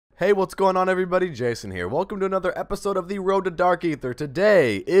Hey, what's going on everybody? Jason here. Welcome to another episode of the Road to Dark Aether.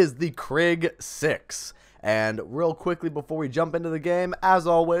 Today is the Krig 6. And real quickly before we jump into the game, as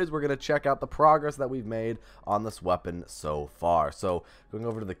always, we're going to check out the progress that we've made on this weapon so far. So, going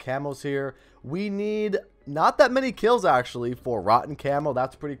over to the camos here, we need not that many kills actually for Rotten Camo.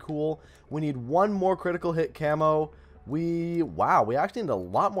 That's pretty cool. We need one more critical hit camo. We actually need a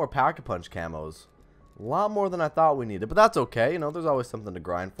lot more Pack-a-Punch camos. A lot more than I thought we needed, but that's okay. You know, there's always something to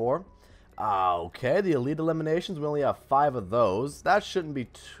grind for. Okay, the Elite Eliminations, we only have 5 of those. That shouldn't be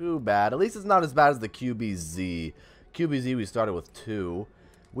too bad. At least it's not as bad as the QBZ. QBZ, we started with 2.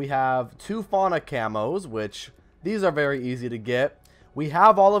 We have 2 Fauna camos, which these are very easy to get. We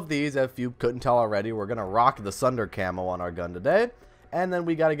have all of these, if you couldn't tell already. We're going to rock the Sunder camo on our gun today. And then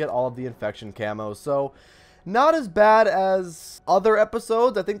we got to get all of the Infection camos. So, not as bad as other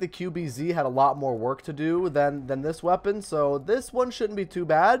episodes. I think the QBZ had a lot more work to do than this weapon. So this one shouldn't be too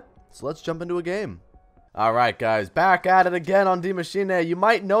bad. So let's jump into a game. Alright guys, back at it again on D Machine. You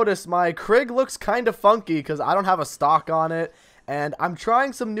might notice my Krig looks kind of funky because I don't have a stock on it. And I'm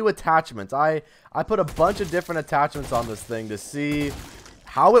trying some new attachments. I put a bunch of different attachments on this thing to see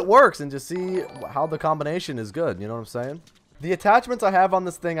how it works and to see how the combination is good. You know what I'm saying? The attachments I have on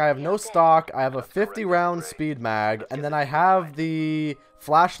this thing, I have no stock, I have a 50-round speed mag, and then I have the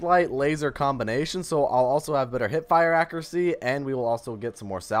flashlight laser combination, so I'll also have better hip fire accuracy, and we will also get some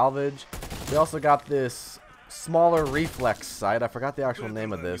more salvage. We also got this smaller reflex sight. I forgot the actual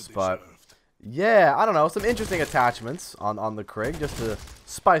name of this, but yeah, I don't know, some interesting attachments on the Krig just to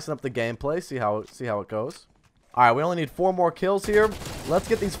spice up the gameplay, see how it goes. All right, we only need 4 more kills here. Let's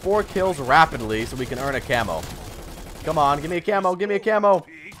get these 4 kills rapidly so we can earn a camo. Come on, give me a camo, give me a camo.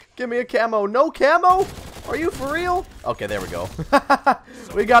 Give me a camo. No camo? Are you for real? Okay, there we go.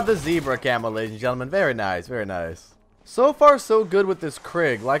 We got the zebra camo, ladies and gentlemen. Very nice, very nice. So far, so good with this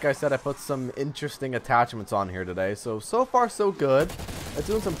Krig. Like I said, I put some interesting attachments on here today. So far, so good. It's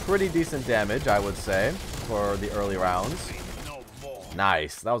doing some pretty decent damage, I would say, for the early rounds.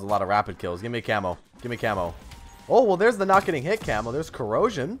 Nice. That was a lot of rapid kills. Give me a camo. Give me camo. Oh, well, there's the not getting hit camo. There's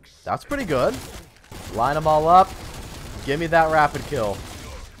corrosion. That's pretty good. Line them all up. Give me that rapid kill.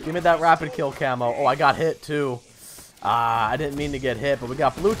 Give me that rapid kill camo. Oh, I got hit too. I didn't mean to get hit, but we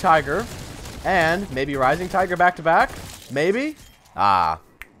got Blue Tiger. And maybe Rising Tiger back to back. Maybe.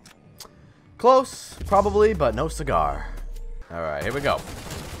 Close, probably, but no cigar. Alright, here we go.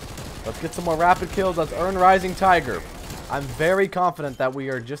 Let's get some more rapid kills. Let's earn Rising Tiger. I'm very confident that we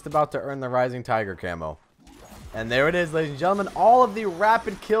are just about to earn the Rising Tiger camo. And there it is, ladies and gentlemen. All of the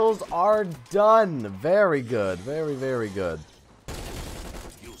rapid kills are done. Very good. Very, very good.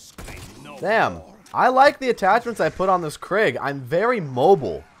 Damn. I like the attachments I put on this Krig. I'm very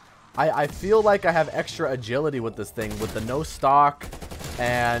mobile. I feel like I have extra agility with this thing with the no stock.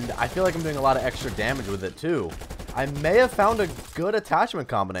 And I feel like I'm doing a lot of extra damage with it, too. I may have found a good attachment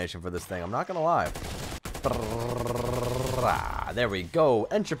combination for this thing. I'm not going to lie. There we go.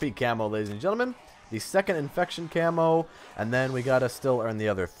 Entropy camo, ladies and gentlemen. The second infection camo, and then we gotta still earn the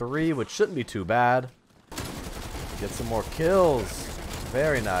other 3, which shouldn't be too bad. Get some more kills.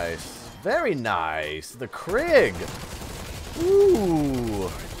 Very nice. Very nice. The Krig.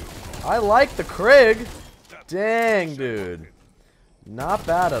 Ooh. I like the Krig. Dang, dude. Not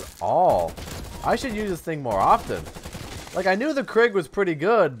bad at all. I should use this thing more often. Like, I knew the Krig was pretty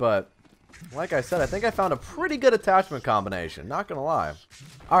good, but like I said, I think I found a pretty good attachment combination. Not gonna lie.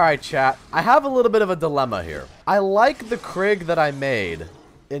 Alright, chat. I have a little bit of a dilemma here. I like the Krig that I made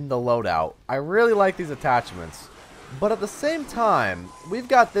in the loadout. I really like these attachments. But at the same time, we've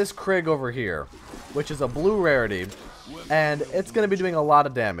got this Krig over here, which is a blue rarity, and it's going to be doing a lot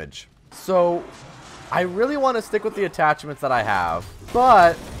of damage. So, I really want to stick with the attachments that I have,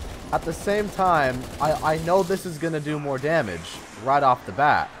 but at the same time, I know this is going to do more damage right off the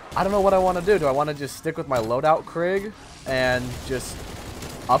bat. I don't know what I want to do. Do I want to just stick with my loadout Krig and just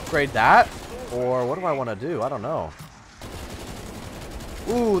upgrade that? Or what do I want to do? I don't know.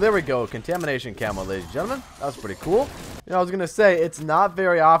 Ooh, there we go. Contamination camo, ladies and gentlemen. That was pretty cool. You know, I was going to say, it's not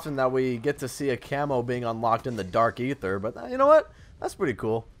very often that we get to see a camo being unlocked in the Dark Aether, but you know what? That's pretty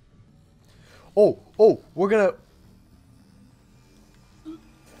cool. Oh, we're going to...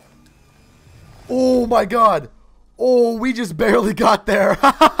 Oh my god. Oh, we just barely got there.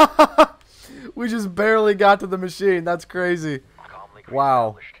 We just barely got to the machine. That's crazy.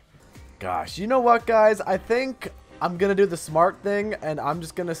 Wow. Gosh, you know what, guys? I think I'm going to do the smart thing, and I'm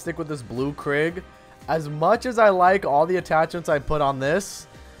just going to stick with this blue Krig. As much as I like all the attachments I put on this,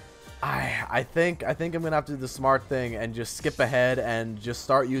 I think I'm going to have to do the smart thing and just skip ahead and just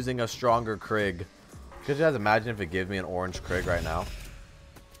start using a stronger Krig. Could you guys imagine if it gave me an orange Krig right now?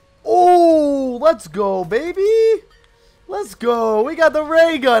 Let's go, baby. Let's go. We got the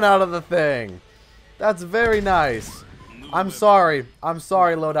ray gun out of the thing. That's very nice. I'm sorry. I'm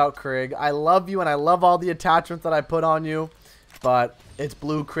sorry, Loadout Krig. I love you and I love all the attachments that I put on you. But it's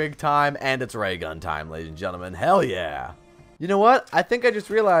blue Krig time and it's ray gun time, ladies and gentlemen. Hell yeah. You know what? I think I just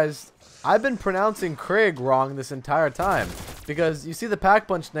realized I've been pronouncing Krig wrong this entire time. Because you see the pack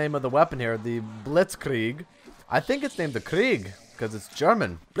punch name of the weapon here, the BlitzKRIG. I think it's named the Krig because it's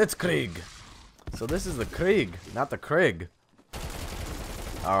German. BlitzKrieg. So this is the Krig, not the Krig.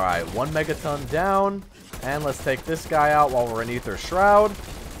 Alright, 1 megaton down. And let's take this guy out while we're in Aether Shroud.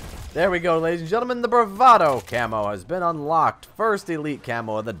 There we go, ladies and gentlemen. The Bravado camo has been unlocked. First elite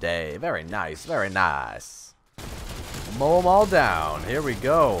camo of the day. Very nice, very nice. Mow them all down. Here we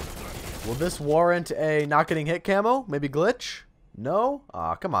go. Will this warrant a not getting hit camo? Maybe glitch? No?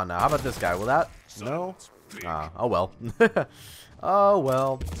 Aw, come on now. How about this guy? Will that? No? Oh well. Oh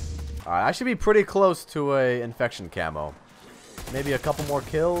well. Alright, I should be pretty close to a infection camo. Maybe a couple more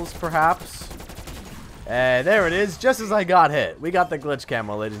kills, perhaps. There it is, just as I got hit. We got the glitch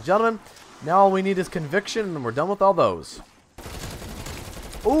camo, ladies and gentlemen. Now all we need is conviction, and we're done with all those.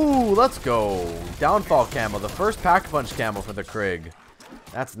 Ooh, let's go. Downfall camo, the first pack punch camo for the Krig.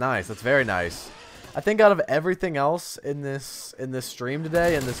 That's nice. That's very nice. I think out of everything else in this stream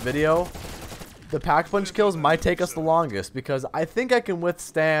today, in this video, the pack punch kills might take us the longest because I think I can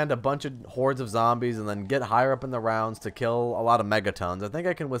withstand a bunch of hordes of zombies and then get higher up in the rounds to kill a lot of megatons. I think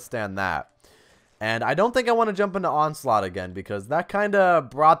I can withstand that. And I don't think I want to jump into Onslaught again because that kind of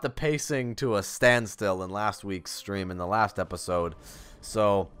brought the pacing to a standstill in last week's stream, in the last episode.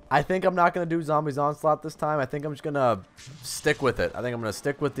 So I think I'm not going to do Zombies Onslaught this time. I think I'm just going to stick with it. I think I'm going to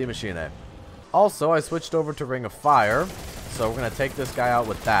stick with the Machine. Also, I switched over to Ring of Fire. So we're going to take this guy out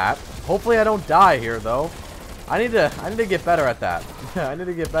with that. Hopefully I don't die here, though. I need to get better at that. I need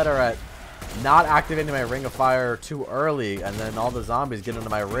to get better at not activating my Ring of Fire too early and then all the zombies get into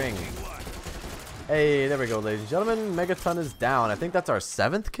my ring. Hey, there we go, ladies and gentlemen. Megaton is down. I think that's our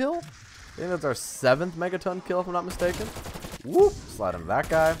 7th kill. I think that's our 7th Megaton kill, if I'm not mistaken. Whoop. Slide into that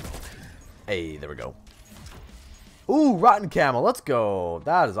guy. Hey, there we go. Ooh, Rotten Camel. Let's go.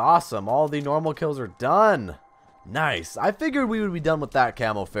 That is awesome. All the normal kills are done. Nice. I figured we would be done with that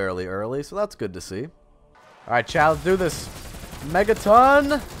camo fairly early, so that's good to see. Alright, chat, let's do this.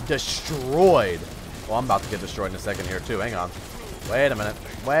 Megaton destroyed. Well, I'm about to get destroyed in a second here, too. Hang on. Wait a minute.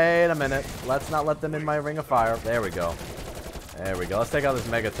 Wait a minute. Let's not let them in my Ring of Fire. There we go. There we go. Let's take out this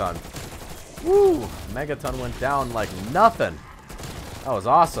Megaton. Woo! Megaton went down like nothing. That was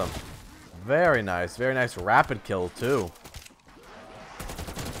awesome. Very nice. Very nice rapid kill, too.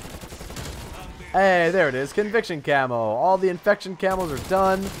 Hey, there it is. Conviction camo. All the infection camos are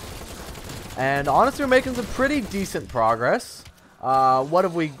done. And honestly, we're making some pretty decent progress. What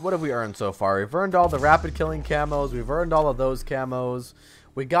have we earned so far? We've earned all the rapid killing camos. We've earned all of those camos.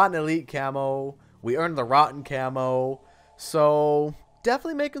 We got an elite camo. We earned the rotten camo. So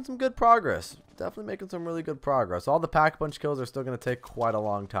definitely making some good progress. Definitely making some really good progress. All the pack punch kills are still going to take quite a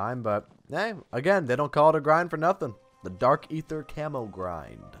long time, but hey, again, they don't call it a grind for nothing. The Dark Aether camo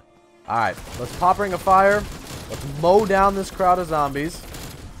grind. Alright, let's pop Ring of Fire. Let's mow down this crowd of zombies.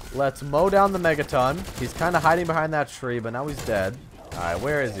 Let's mow down the Megaton. He's kind of hiding behind that tree, but now he's dead. Alright,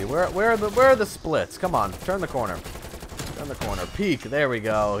 where is he? Where are the splits? Come on, turn the corner. Turn the corner. Peek. There we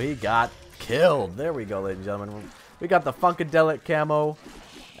go. He got killed. There we go, ladies and gentlemen. We got the Funkadelic camo.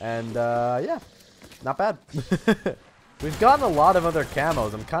 And, yeah. Not bad. We've gotten a lot of other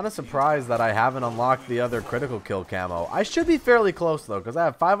camos. I'm kind of surprised that I haven't unlocked the other critical kill camo. I should be fairly close, though, because I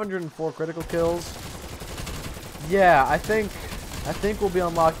have 504 critical kills. Yeah, I think we'll be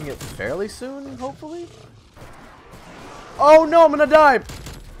unlocking it fairly soon, hopefully. Oh, no, I'm going to die.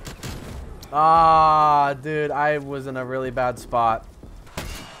 Ah, dude, I was in a really bad spot.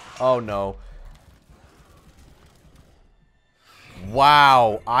 Oh, no.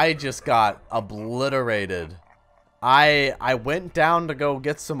 Wow, I just got obliterated. I went down to go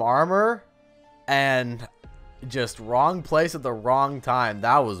get some armor and just wrong place at the wrong time.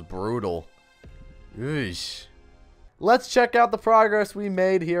 That was brutal. Eesh. Let's check out the progress we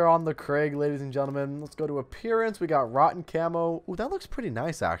made here on the Krig, ladies and gentlemen. Let's go to appearance. We got rotten camo. Ooh, that looks pretty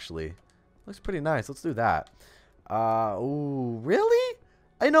nice, actually. Looks pretty nice. Let's do that. Ooh, really?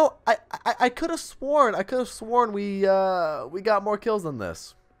 I know. I could have sworn. We got more kills than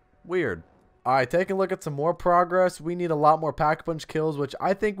this. Weird. All right, taking a look at some more progress. We need a lot more pack punch kills, which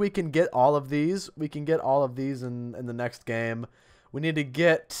I think we can get all of these. We can get all of these in the next game. We need to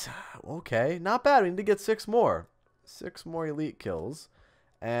get, okay, not bad. We need to get 6 more. 6 more elite kills.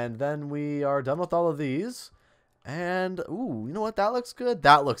 And then we are done with all of these. And, ooh, you know what? That looks good.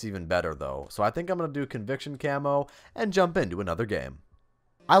 That looks even better, though. So I think I'm going to do Conviction Camo and jump into another game.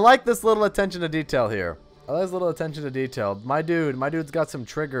 I like this little attention to detail here. I like this little attention to detail. My dude's got some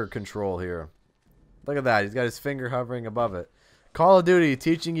trigger control here. Look at that. He's got his finger hovering above it. Call of Duty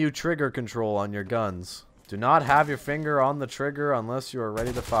teaching you trigger control on your guns. Do not have your finger on the trigger unless you are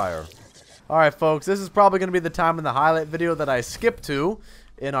ready to fire. Alright, folks. This is probably going to be the time in the highlight video that I skip to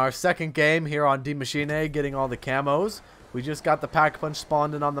in our second game here on D Machine, getting all the camos. We just got the Pack-a-Punch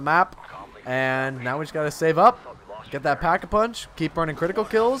spawned in on the map. And now we just got to save up, get that Pack-a-Punch, keep earning critical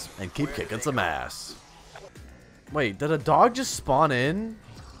kills, and keep kicking some ass. Wait, did a dog just spawn in?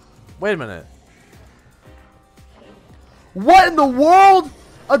 Wait a minute. What in the world?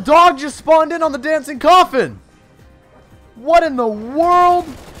 A dog just spawned in on the dancing coffin. What in the world?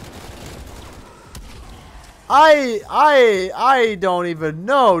 I don't even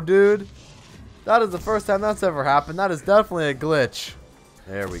know, dude. That is the first time that's ever happened. That is definitely a glitch.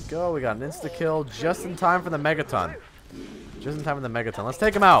 There we go. We got an insta-kill just in time for the Megaton. Just in time for the Megaton. Let's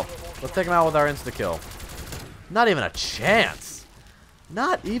take him out. Let's take him out with our insta-kill. Not even a chance.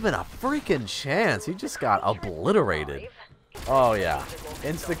 Not even a freaking chance. He just got obliterated. Oh, yeah.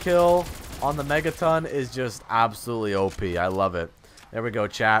 Insta-kill on the Megaton is just absolutely OP. I love it. There we go,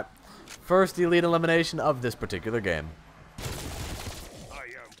 chat. First elite elimination of this particular game.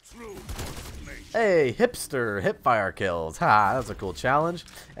 Hey, hipster, hipfire kills. Ha, that's a cool challenge.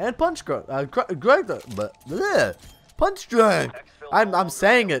 And punch drunk. Punch drunk. I'm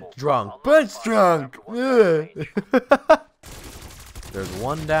saying it drunk. Punch drunk. There's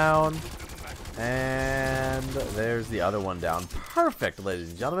one down. And there's the other one down. Perfect, ladies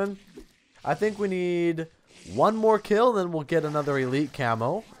and gentlemen. I think we need one more kill, then we'll get another elite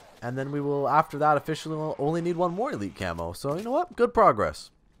camo. And then we will, after that, officially will only need one more elite camo. So, you know what? Good progress.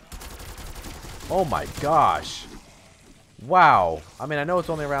 Oh my gosh. Wow. I mean, I know it's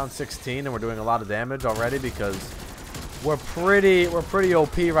only around 16 and we're doing a lot of damage already because we're pretty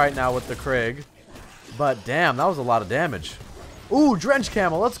OP right now with the Krig. But damn, that was a lot of damage. Ooh, drench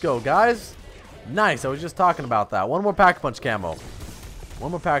camo. Let's go, guys. Nice. I was just talking about that. One more Pack-a-Punch camo.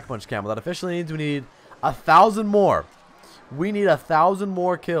 One more Pack-a-Punch camo. That officially means we need 1,000 more. We need 1,000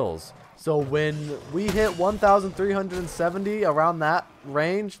 more kills. So when we hit 1,370, around that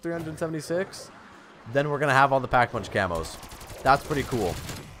range, 376, then we're going to have all the Pack-a-Punch camos. That's pretty cool.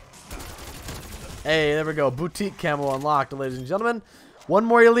 Hey, there we go. Boutique camo unlocked, ladies and gentlemen. One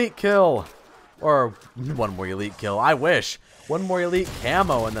more elite kill. Or one more elite kill. I wish. One more elite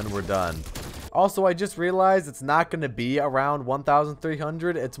camo and then we're done. Also, I just realized it's not going to be around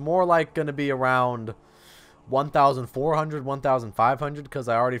 1,300. It's more like going to be around 1,400, 1,500 because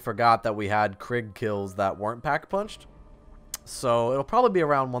I already forgot that we had Krig kills that weren't pack-punched. So it'll probably be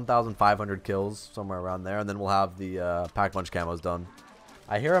around 1,500 kills, somewhere around there, and then we'll have the Pack-Punch camos done.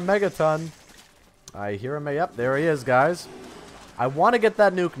 I hear a Megaton. I hear him. Yep, there he is, guys. I want to get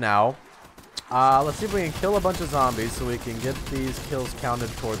that nuke now. Let's see if we can kill a bunch of zombies so we can get these kills counted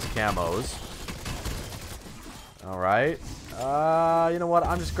towards camos. Alright. You know what?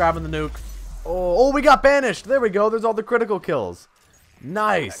 I'm just grabbing the nuke. Oh, we got banished. There we go. There's all the critical kills.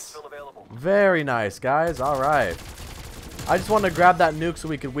 Nice. Very nice, guys. All right. I just wanted to grab that nuke so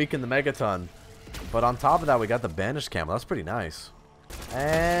we could weaken the Megaton. But on top of that, we got the banished camo. That's pretty nice.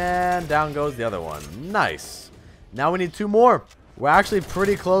 And down goes the other one. Nice. Now we need 2 more. We're actually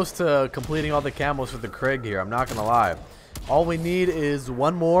pretty close to completing all the camos for the Krig here. I'm not going to lie. All we need is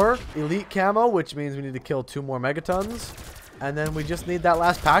 1 more elite camo, which means we need to kill 2 more Megatons. And then we just need that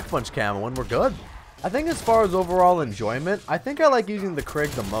last Pack-a-Punch camo and we're good. I think as far as overall enjoyment, I think I like using the Krig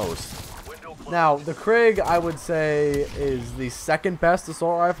the most. Now, the Krig, I would say, is the second best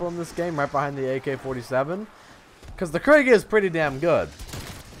assault rifle in this game, right behind the AK-47. Because the Krig is pretty damn good.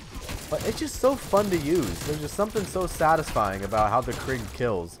 But it's just so fun to use. There's just something so satisfying about how the Krig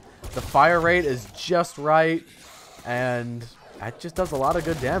kills. The fire rate is just right, and it just does a lot of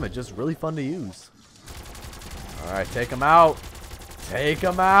good damage. Just really fun to use. Alright, take him out. Take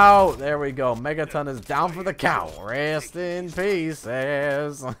him out. There we go. Megaton is down for the count. Rest in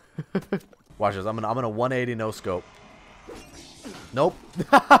pieces. Watch this. I'm gonna 180 no scope. Nope.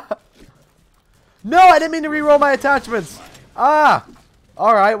 No, I didn't mean to reroll my attachments. Ah.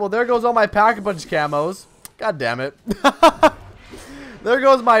 Alright, well there goes all my Pack-a-Punch camos. God damn it. There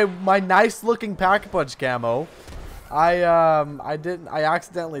goes my nice looking Pack-a-Punch camo. I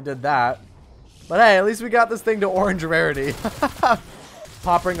accidentally did that. But hey, at least we got this thing to orange rarity.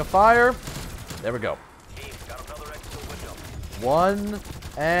 Pop ring of fire. There we go. 1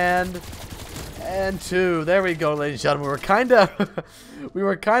 and And 2. There we go, ladies and gentlemen. We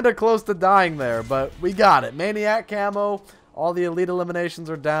were kinda close to dying there, but we got it. Maniac camo. All the elite eliminations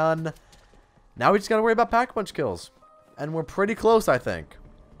are done. Now we just gotta worry about Pack-a-Punch kills. And we're pretty close, I think.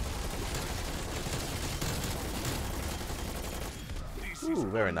 Ooh,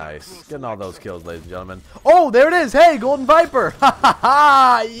 very nice. Getting all those kills, ladies and gentlemen. Oh, there it is. Hey, Golden Viper. Ha ha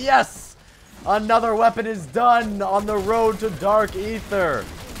ha. Yes. Another weapon is done on the road to Dark Aether.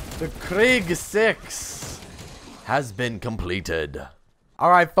 The Krig 6 has been completed.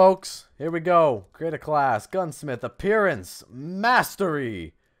 Alright, folks. Here we go. Create a class. Gunsmith. Appearance.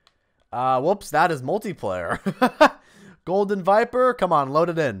 Mastery. Whoops. That is multiplayer. Golden Viper. Come on, load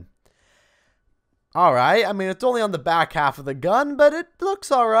it in. Alright. I mean, it's only on the back half of the gun, but it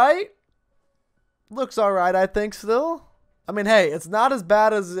looks alright. Looks alright, I think, still. I mean, hey, it's not as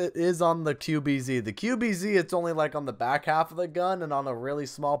bad as it is on the QBZ. The QBZ, it's only like on the back half of the gun and on a really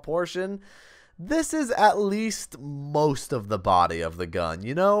small portion. This is at least most of the body of the gun,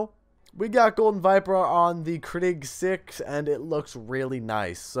 you know? We got Golden Viper on the Krig 6, and it looks really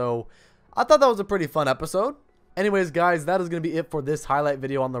nice. So, I thought that was a pretty fun episode. Anyways, guys, that is going to be it for this highlight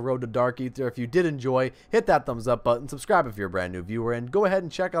video on the road to Dark Aether. If you did enjoy, hit that thumbs up button, subscribe if you're a brand new viewer, and go ahead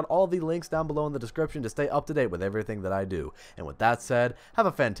and check out all the links down below in the description to stay up to date with everything that I do. And with that said, have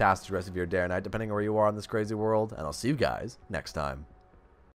a fantastic rest of your day or night, depending on where you are in this crazy world, and I'll see you guys next time.